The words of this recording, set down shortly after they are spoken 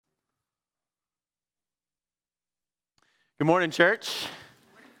Good morning, church.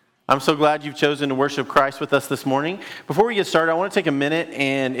 I'm so glad you've chosen to worship Christ with us this morning. Before we get started, I want to take a minute,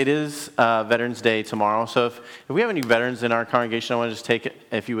 and it is Veterans Day tomorrow. So if we have any veterans in our congregation, I want to just take it,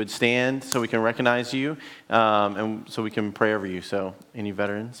 if you would stand so we can recognize you, and so we can pray over you. So any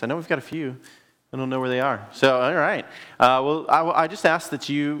veterans? I know we've got a few. I don't know where they are. So, all right. I just ask that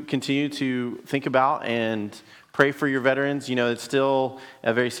you continue to think about and pray for your veterans. You know, it's still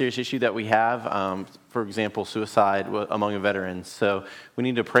a very serious issue that we have. For example, suicide among veterans. So we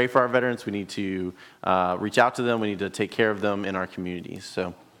need to pray for our veterans. We need to reach out to them. We need to take care of them in our communities.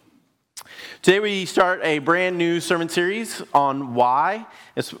 So today we start a brand new sermon series on why.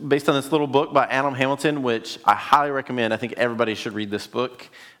 It's based on this little book by Adam Hamilton, which I highly recommend. I think everybody should read this book.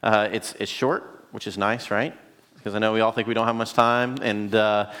 It's short, which is nice, right? Because I know we all think we don't have much time, and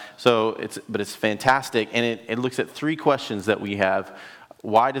but it's fantastic, and it looks at three questions that we have.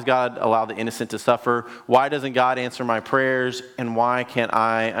 Why does God allow the innocent to suffer? Why doesn't God answer my prayers? And why can't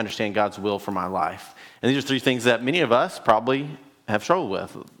I understand God's will for my life? And these are three things that many of us probably have struggled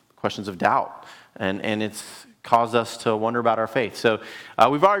with, questions of doubt, and it's caused us to wonder about our faith. So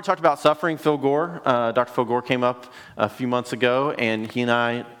we've already talked about suffering. Dr. Phil Gore came up a few months ago, and he and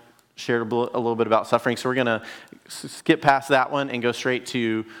I shared a little bit about suffering. So we're going to skip past that one and go straight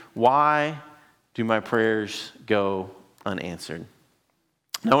to why do my prayers go unanswered?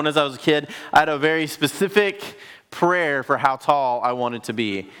 Now, when as I was a kid, I had a very specific prayer for how tall I wanted to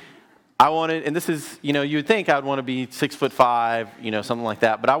be. I wanted, and this is, you know, you would think I would want to be 6'5", you know, something like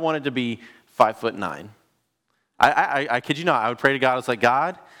that, but I wanted to be 5'9". I kid you not, I would pray to God. I was like,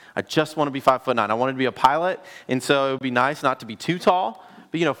 God, I just want to be 5'9". I wanted to be a pilot, and so it would be nice not to be too tall,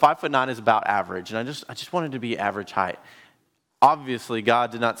 but you know, 5'9" is about average, and I just wanted to be average height. Obviously, God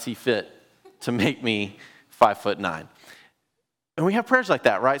did not see fit to make me 5'9". And we have prayers like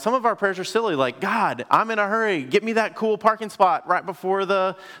that, right? Some of our prayers are silly, like, God, I'm in a hurry. Get me that cool parking spot right before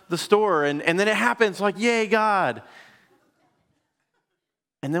the store. And then it happens, like, yay, God.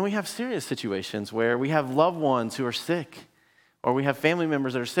 And then we have serious situations where we have loved ones who are sick, or we have family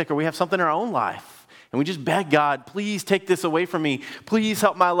members that are sick, or we have something in our own life. And we just beg God, please take this away from me. Please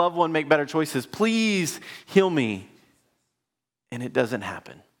help my loved one make better choices. Please heal me. And it doesn't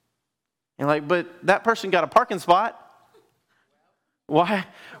happen. And like, but that person got a parking spot. Why?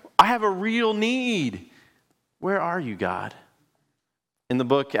 I have a real need. Where are you, God? In the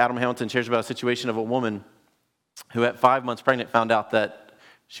book, Adam Hamilton shares about a situation of a woman who at 5 months pregnant found out that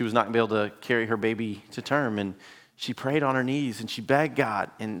she was not going to be able to carry her baby to term. And she prayed on her knees and she begged God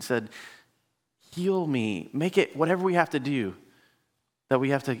and said, heal me, make it whatever we have to do that we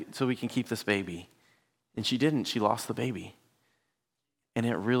have to so we can keep this baby. And she didn't. She lost the baby. And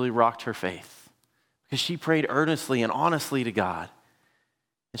it really rocked her faith because she prayed earnestly and honestly to God.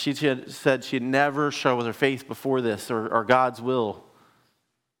 And she had said she had never struggled with her faith before this or God's will.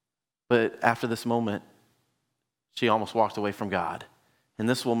 But after this moment, she almost walked away from God. And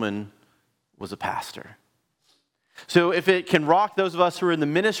this woman was a pastor. So if it can rock those of us who are in the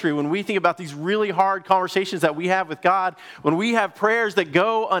ministry, when we think about these really hard conversations that we have with God, when we have prayers that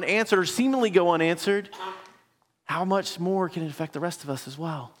go unanswered or seemingly go unanswered, how much more can it affect the rest of us as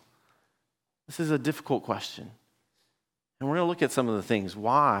well? This is a difficult question. And we're going to look at some of the things.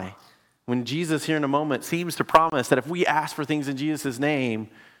 Why? When Jesus here in a moment seems to promise that if we ask for things in Jesus' name,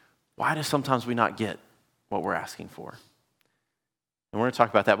 why do sometimes we not get what we're asking for? And we're going to talk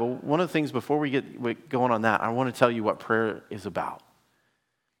about that. But one of the things before we get going on that, I want to tell you what prayer is about.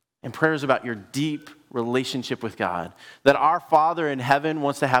 And prayer is about your deep relationship with God. That our Father in heaven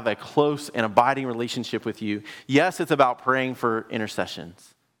wants to have a close and abiding relationship with you. Yes, it's about praying for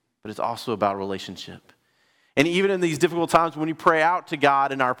intercessions, but it's also about relationship. And even in these difficult times when we pray out to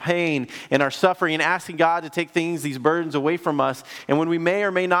God in our pain and our suffering and asking God to take these burdens away from us, and when we may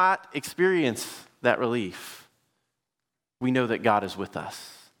or may not experience that relief, we know that God is with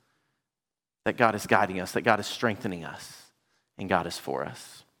us, that God is guiding us, that God is strengthening us, and God is for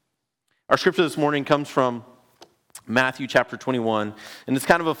us. Our scripture this morning comes from Matthew chapter 21, and it's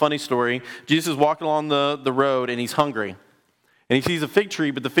kind of a funny story. Jesus is walking along the road, and he's hungry. And he sees a fig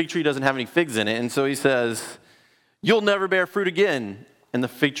tree, but the fig tree doesn't have any figs in it. And so he says, you'll never bear fruit again. And the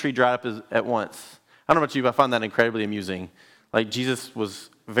fig tree dried up at once. I don't know about you, but I find that incredibly amusing. Like Jesus was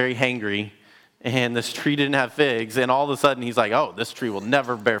very hangry, and this tree didn't have figs. And all of a sudden he's like, oh, this tree will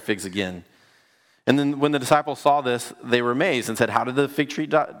never bear figs again. And then when the disciples saw this, they were amazed and said, how did the fig tree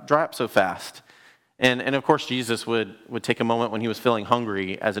dry up so fast? And of course, Jesus would take a moment when he was feeling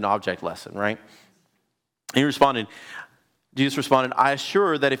hungry as an object lesson, right? And Jesus responded, I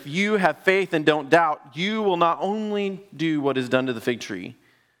assure that if you have faith and don't doubt, you will not only do what is done to the fig tree,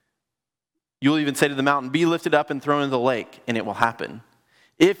 You'll even say to the mountain, be lifted up and thrown into the lake, and it will happen.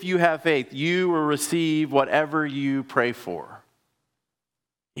 If you have faith, you will receive whatever you pray for.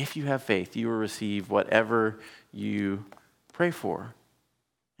 If you have faith, you will receive whatever you pray for.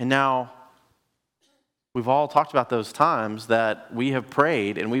 And now, we've all talked about those times that we have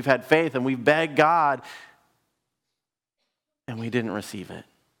prayed and we've had faith and we've begged God and we didn't receive it.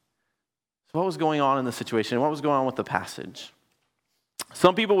 So what was going on in the situation? What was going on with the passage?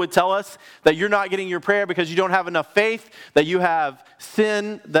 Some people would tell us that you're not getting your prayer because you don't have enough faith, that you have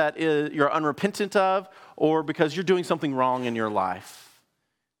sin that you're unrepentant of, or because you're doing something wrong in your life.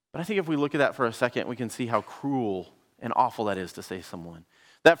 But I think if we look at that for a second, we can see how cruel and awful that is to say to someone.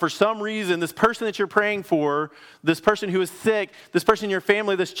 That for some reason, this person that you're praying for, this person who is sick, this person in your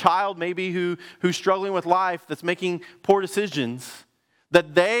family, this child maybe who's struggling with life, that's making poor decisions,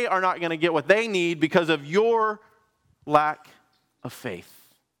 that they are not going to get what they need because of your lack of faith.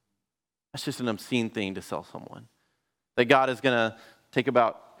 That's just an obscene thing to tell someone. That God is going to take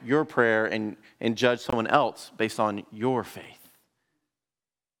about your prayer and judge someone else based on your faith.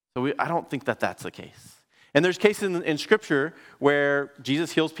 So I don't think that that's the case. And there's cases in Scripture where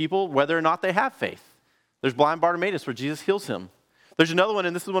Jesus heals people whether or not they have faith. There's blind Bartimaeus where Jesus heals him. There's another one,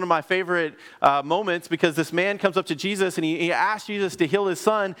 and this is one of my favorite moments, because this man comes up to Jesus and he asks Jesus to heal his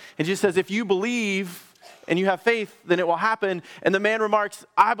son, and Jesus says, if you believe and you have faith, then it will happen. And the man remarks,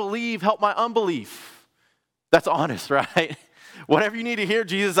 I believe, help my unbelief. That's honest, right? Whatever you need to hear,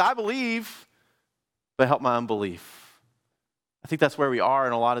 Jesus, I believe, but help my unbelief. I think that's where we are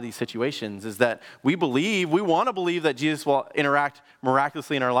in a lot of these situations, is that we want to believe that Jesus will interact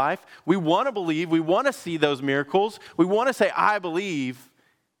miraculously in our life. We want to believe, we want to see those miracles. We want to say, I believe,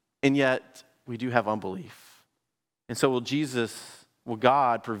 and yet we do have unbelief. And so will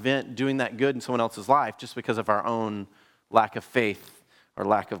God prevent doing that good in someone else's life just because of our own lack of faith or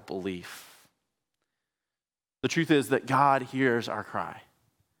lack of belief? The truth is that God hears our cry.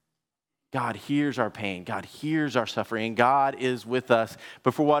 God hears our pain. God hears our suffering. And God is with us.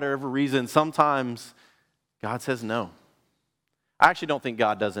 But for whatever reason, sometimes God says no. I actually don't think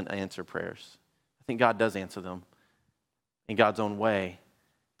God doesn't answer prayers. I think God does answer them in God's own way.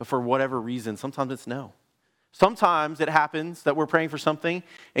 But for whatever reason, sometimes it's no. Sometimes it happens that we're praying for something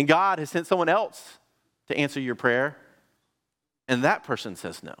and God has sent someone else to answer your prayer, and that person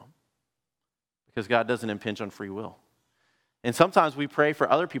says no because God doesn't impinge on free will. And sometimes we pray for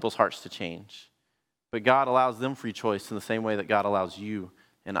other people's hearts to change, but God allows them free choice in the same way that God allows you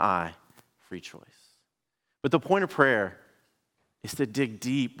and I free choice. But the point of prayer is to dig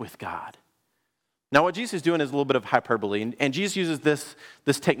deep with God. Now, what Jesus is doing is a little bit of hyperbole, and Jesus uses this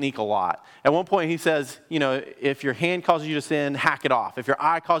technique a lot. At one point, he says, if your hand causes you to sin, hack it off. If your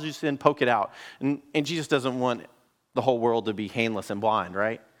eye causes you to sin, poke it out. And Jesus doesn't want the whole world to be handless and blind,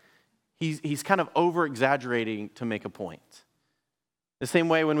 right? He's kind of over-exaggerating to make a point. The same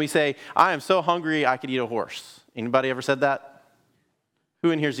way when we say, I am so hungry I could eat a horse. Anybody ever said that?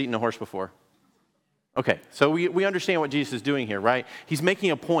 Who in here has eaten a horse before? Okay, so we understand what Jesus is doing here, right? He's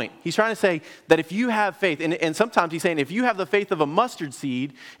making a point. He's trying to say that if you have faith, and sometimes he's saying if you have the faith of a mustard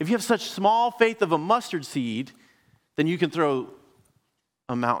seed, if you have such small faith of a mustard seed, then you can throw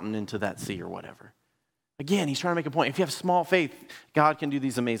a mountain into that sea or whatever. Again, he's trying to make a point. If you have small faith, God can do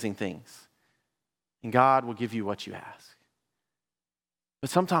these amazing things. And God will give you what you ask. But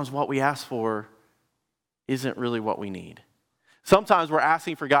sometimes what we ask for isn't really what we need. Sometimes we're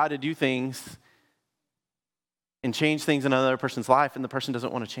asking for God to do things and change things in another person's life, and the person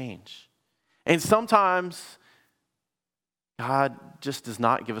doesn't want to change. And sometimes God just does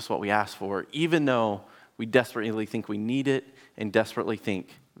not give us what we ask for, even though we desperately think we need it and desperately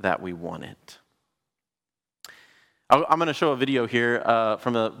think that we want it. I'm going to show a video here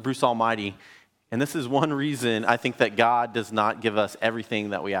from Bruce Almighty. And this is one reason I think that God does not give us everything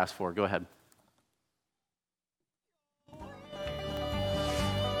that we ask for. Go ahead.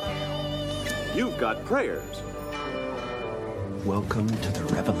 You've got prayers. Welcome to the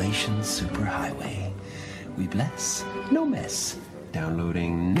Revelation Superhighway. We bless, no mess.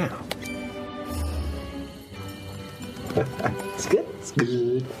 Downloading now. It's good. It's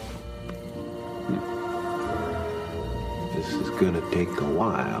good. This is gonna take a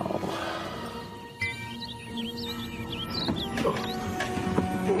while.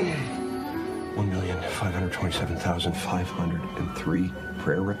 1,527,503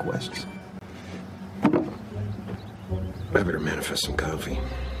 prayer requests. I better manifest some coffee.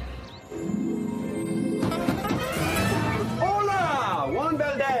 Hola, Juan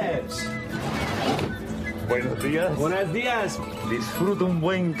Valdez. Buenos días. Buenos días. Disfruta un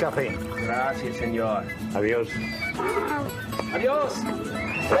buen café. Gracias, señor. Adiós. Adiós.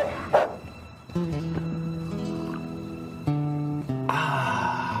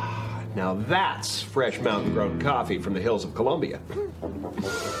 Now that's fresh mountain-grown coffee from the hills of Colombia.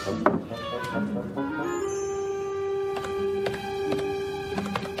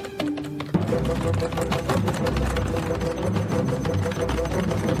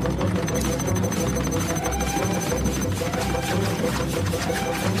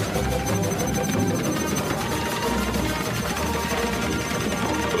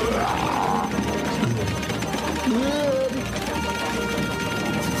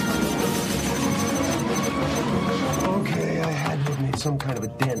 Okay, I had to have made some kind of a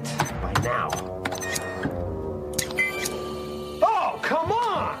dent by now. Oh, come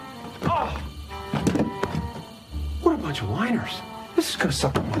on! Oh! What a bunch of whiners. This is gonna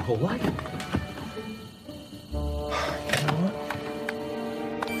suck up my whole life. You know what?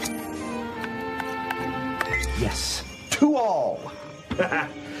 Yes, 2-all.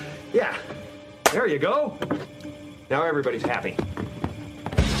 Yeah, there you go. Now everybody's happy.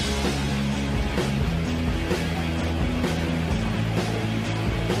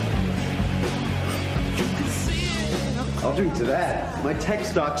 I'll drink to that. My tech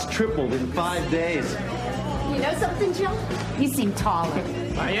stock's tripled in 5 days. You know something, Jill? You seem taller.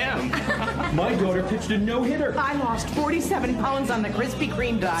 I am. My daughter pitched a no-hitter. I lost 47 pounds on the Krispy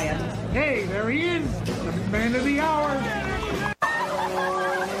Kreme diet. Hey, there he is, the man of the hour.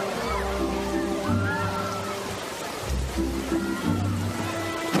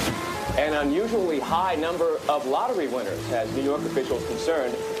 An unusually high number of lottery winners has New York officials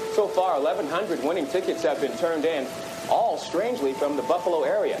concerned. So far, 1,100 winning tickets have been turned in, all strangely from the Buffalo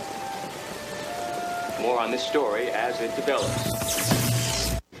area. More on this story as it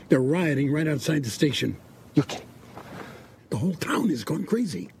develops. They're rioting right outside the station. You're kidding. The whole town is going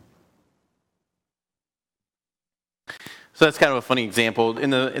crazy. So that's kind of a funny example. In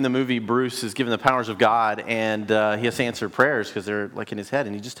the movie, Bruce is given the powers of God, and he has to answer prayers because they're like in his head,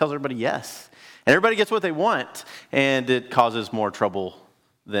 and he just tells everybody yes. And everybody gets what they want, and it causes more trouble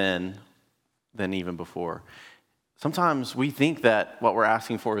than even before. Sometimes we think that what we're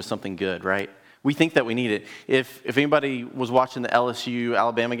asking for is something good, right? We think that we need it. If anybody was watching the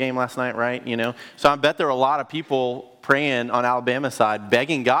LSU-Alabama game last night, right, so I bet there were a lot of people praying on Alabama's side,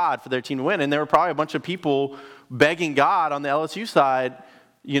 begging God for their team to win, and there were probably a bunch of people begging God on the LSU side,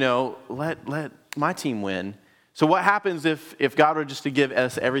 let my team win. So what happens if God were just to give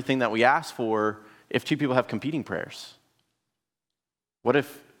us everything that we ask for if two people have competing prayers? What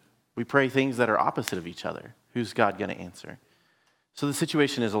if we pray things that are opposite of each other? Who's God going to answer? So the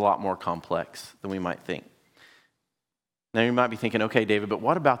situation is a lot more complex than we might think. Now you might be thinking, okay, David, but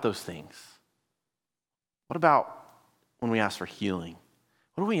what about those things? What about when we ask for healing?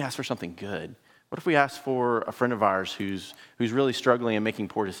 What if we ask for something good? What if we ask for a friend of ours who's really struggling and making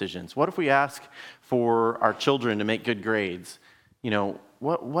poor decisions? What if we ask for our children to make good grades?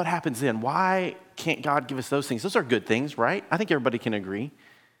 What happens then? Why can't God give us those things? Those are good things, right? I think everybody can agree.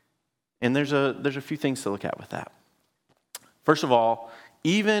 And there's a few things to look at with that. First of all,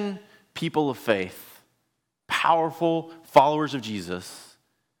 even people of faith, powerful followers of Jesus,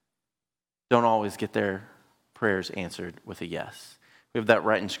 don't always get their prayers answered with a yes. We have that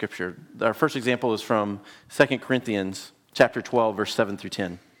right in Scripture. Our first example is from 2 Corinthians chapter 12, verse 7 through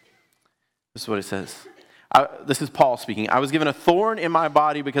 10. This is what it says. This is Paul speaking. I was given a thorn in my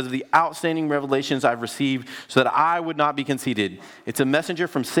body because of the outstanding revelations I've received so that I would not be conceited. It's a messenger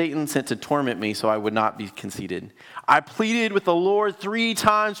from Satan sent to torment me so I would not be conceited. I pleaded with the Lord 3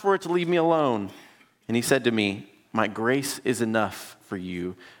 times for it to leave me alone. And he said to me, my grace is enough for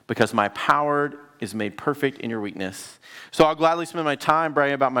you because my power is made perfect in your weakness. So I'll gladly spend my time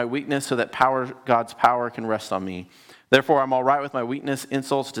bragging about my weakness so that God's power can rest on me. Therefore, I'm all right with my weakness,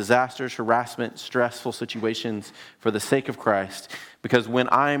 insults, disasters, harassment, stressful situations for the sake of Christ, because when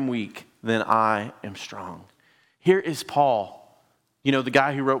I'm weak, then I am strong. Here is Paul, the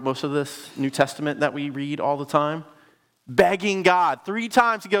guy who wrote most of this New Testament that we read all the time, begging God. 3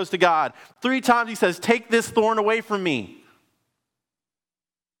 times he goes to God. 3 times he says, take this thorn away from me.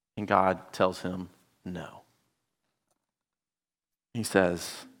 And God tells him no. He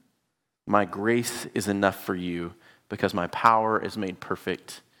says, my grace is enough for you because my power is made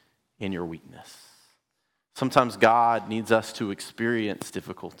perfect in your weakness. Sometimes God needs us to experience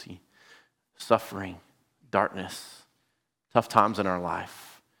difficulty, suffering, darkness, tough times in our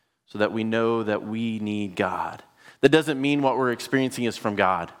life so that we know that we need God. That doesn't mean what we're experiencing is from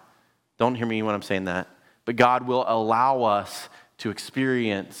God. Don't hear me when I'm saying that. But God will allow us to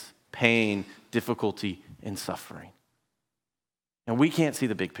experience pain, difficulty, and suffering. And we can't see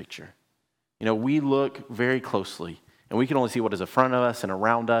the big picture. We look very closely, and we can only see what is in front of us and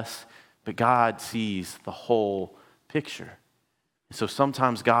around us, but God sees the whole picture. And so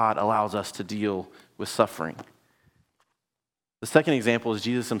sometimes God allows us to deal with suffering. The second example is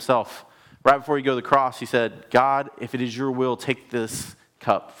Jesus himself. Right before he go to the cross, he said, God, if it is your will, take this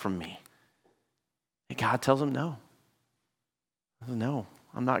cup from me. And God tells him no. No,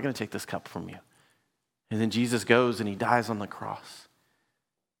 I'm not going to take this cup from you. And then Jesus goes and he dies on the cross.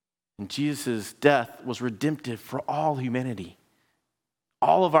 And Jesus' death was redemptive for all humanity.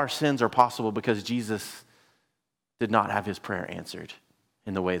 All of our sins are possible because Jesus did not have his prayer answered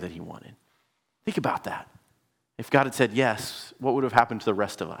in the way that he wanted. Think about that. If God had said yes, what would have happened to the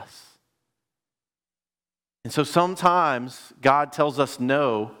rest of us? And so sometimes God tells us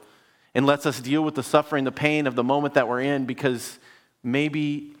no and lets us deal with the suffering, the pain of the moment that we're in, because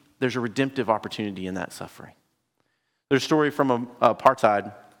maybe there's a redemptive opportunity in that suffering. There's a story from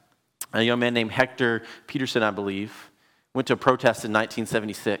apartheid. A young man named Hector Peterson, I believe, went to a protest in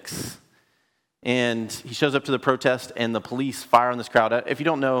 1976. And he shows up to the protest and the police fire on this crowd. If you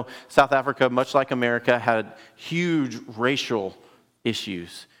don't know, South Africa, much like America, had huge racial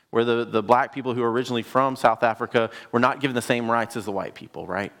issues where the black people who were originally from South Africa were not given the same rights as the white people,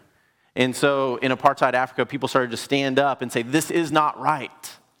 right? And so in apartheid Africa, people started to stand up and say, this is not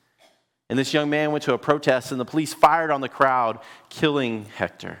right. And this young man went to a protest and the police fired on the crowd, killing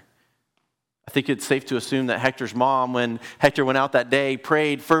Hector. I think it's safe to assume that Hector's mom, when Hector went out that day,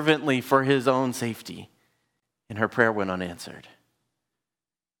 prayed fervently for his own safety, and her prayer went unanswered.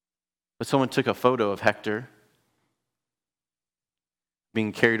 But someone took a photo of Hector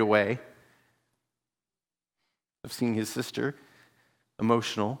being carried away, of seeing his sister,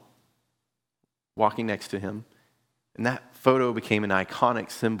 emotional, walking next to him, and that photo became an iconic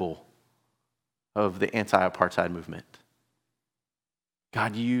symbol of the anti-apartheid movement.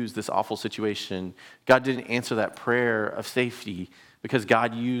 God used this awful situation. God didn't answer that prayer of safety because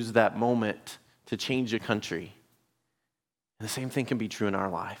God used that moment to change a country. And the same thing can be true in our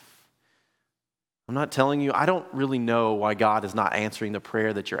life. I'm not telling you, I don't really know why God is not answering the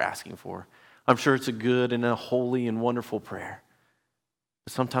prayer that you're asking for. I'm sure it's a good and a holy and wonderful prayer.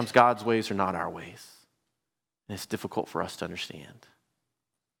 But sometimes God's ways are not our ways. And it's difficult for us to understand.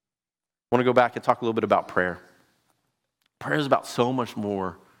 I want to go back and talk a little bit about prayer. Prayer is about so much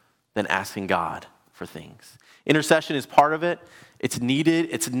more than asking God for things. Intercession is part of it. It's needed,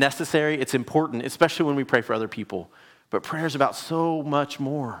 it's necessary, it's important, especially when we pray for other people. But prayer is about so much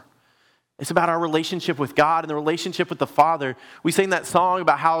more. It's about our relationship with God and the relationship with the Father. We sang that song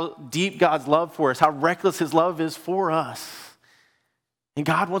about how deep God's love for us, how reckless his love is for us. And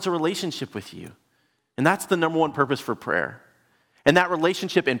God wants a relationship with you. And that's the number one purpose for prayer. And that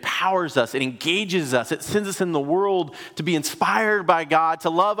relationship empowers us, it engages us, it sends us in the world to be inspired by God, to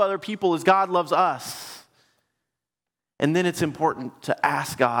love other people as God loves us. And then it's important to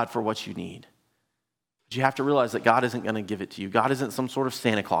ask God for what you need. But you have to realize that God isn't going to give it to you. God isn't some sort of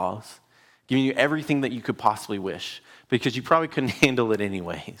Santa Claus giving you everything that you could possibly wish, because you probably couldn't handle it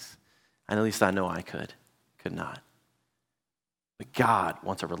anyways. And at least I know I could not. But God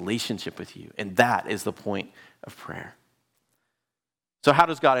wants a relationship with you, and that is the point of prayer. So how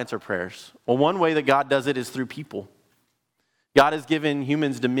does God answer prayers? Well, one way that God does it is through people. God has given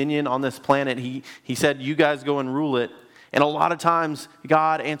humans dominion on this planet. He said, you guys go and rule it. And a lot of times,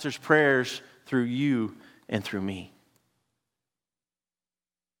 God answers prayers through you and through me.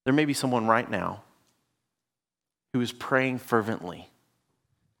 There may be someone right now who is praying fervently,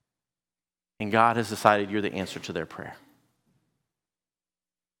 and God has decided you're the answer to their prayer.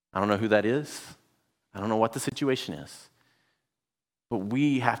 I don't know who that is. I don't know what the situation is. But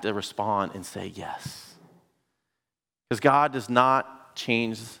we have to respond and say yes. Because God does not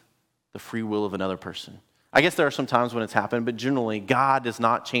change the free will of another person. I guess there are some times when it's happened, but generally, God does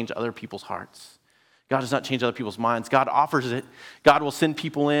not change other people's hearts. God does not change other people's minds. God offers it. God will send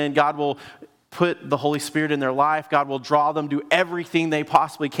people in. God will put the Holy Spirit in their life. God will draw them, do everything they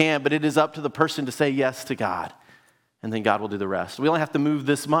possibly can, but it is up to the person to say yes to God. And then God will do the rest. We only have to move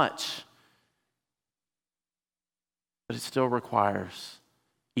this much. But it still requires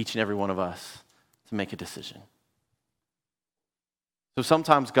each and every one of us to make a decision. So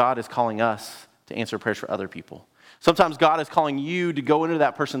sometimes God is calling us to answer prayers for other people. Sometimes God is calling you to go into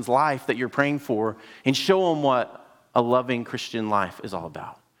that person's life that you're praying for and show them what a loving Christian life is all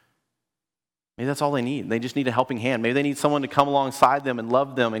about. Maybe that's all they need. They just need a helping hand. Maybe they need someone to come alongside them and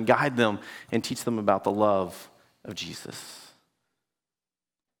love them and guide them and teach them about the love of Jesus.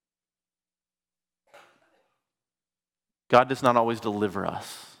 God does not always deliver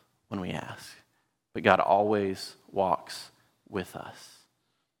us when we ask, but God always walks with us.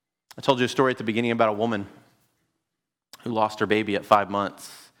 I told you a story at the beginning about a woman who lost her baby at 5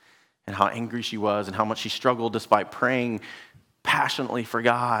 months. and how angry she was and how much she struggled despite praying passionately for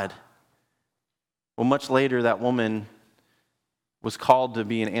God. Well, much later, that woman was called to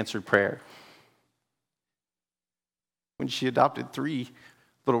be an answered prayer when she adopted 3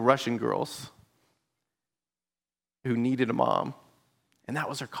 little Russian girls who needed a mom. And that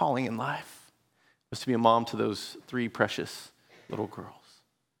was her calling in life, was to be a mom to those 3 precious little girls.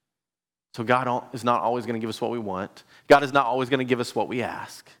 So God is not always going to give us what we want. God is not always going to give us what we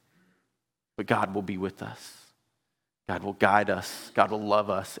ask. But God will be with us. God will guide us. God will love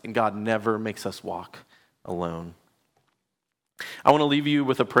us. And God never makes us walk alone. I want to leave you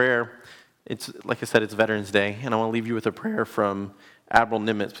with a prayer. It's, like I said, it's Veterans Day. And I want to leave you with a prayer from Admiral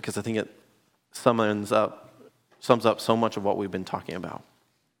Nimitz because I think it sums up so much of what we've been talking about.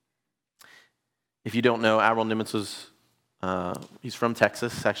 If you don't know, Admiral Nimitz was, he's from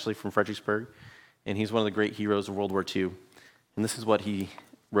Texas, actually from Fredericksburg, and he's one of the great heroes of World War II. And this is what he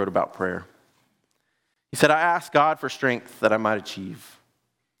wrote about prayer. He said, I asked God for strength that I might achieve.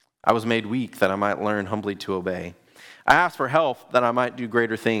 I was made weak that I might learn humbly to obey. I asked for health that I might do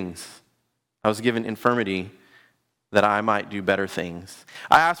greater things. I was given infirmity that I might do better things.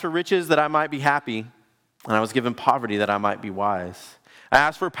 I asked for riches that I might be happy, and I was given poverty that I might be wise. I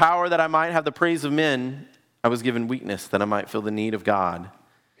asked for power that I might have the praise of men. I was given weakness that I might feel the need of God.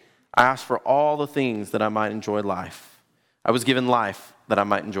 I asked for all the things that I might enjoy life. I was given life that I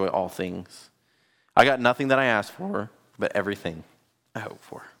might enjoy all things. I got nothing that I asked for, but everything I hoped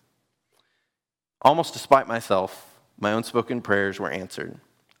for. Almost despite myself, my unspoken prayers were answered.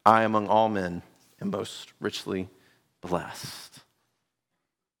 I, among all men, am most richly blessed.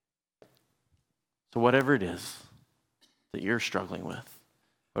 So whatever it is that you're struggling with,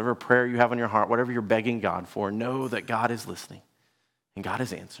 whatever prayer you have on your heart, whatever you're begging God for, know that God is listening and God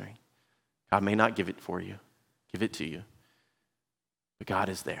is answering. God may not give it for you, give it to you, but God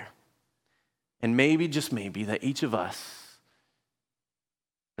is there. And maybe, just maybe, that each of us,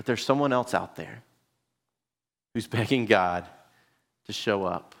 that there's someone else out there who's begging God to show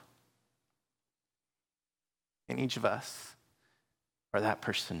up. And each of us are that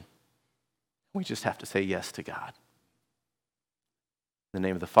person. We just have to say yes to God. In the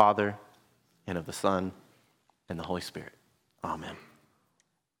name of the Father, and of the Son, and the Holy Spirit. Amen.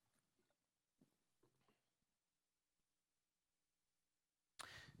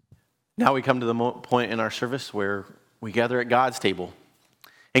 Now we come to the point in our service where we gather at God's table.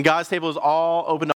 And God's table is all open